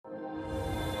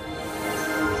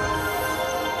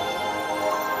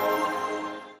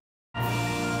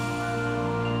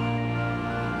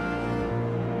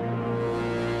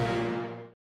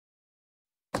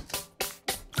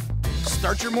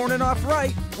Start your morning off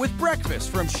right with breakfast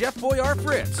from Chef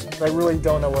Boyarfritz. I really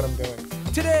don't know what I'm doing.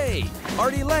 Today,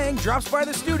 Artie Lang drops by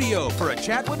the studio for a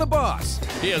chat with the boss.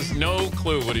 He has no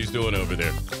clue what he's doing over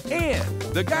there. And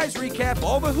the guys recap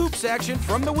all the hoops action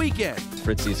from the weekend.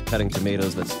 Fritzy's cutting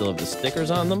tomatoes that still have the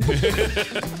stickers on them.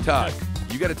 Todd,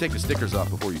 you got to take the stickers off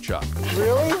before you chop.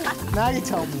 Really? Now you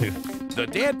tell me. The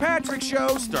Dan Patrick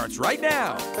Show starts right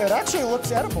now. It actually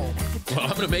looks edible. Well, I'm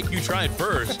going to make you try it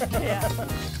first.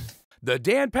 The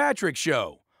Dan Patrick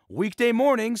Show, weekday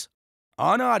mornings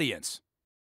on Audience.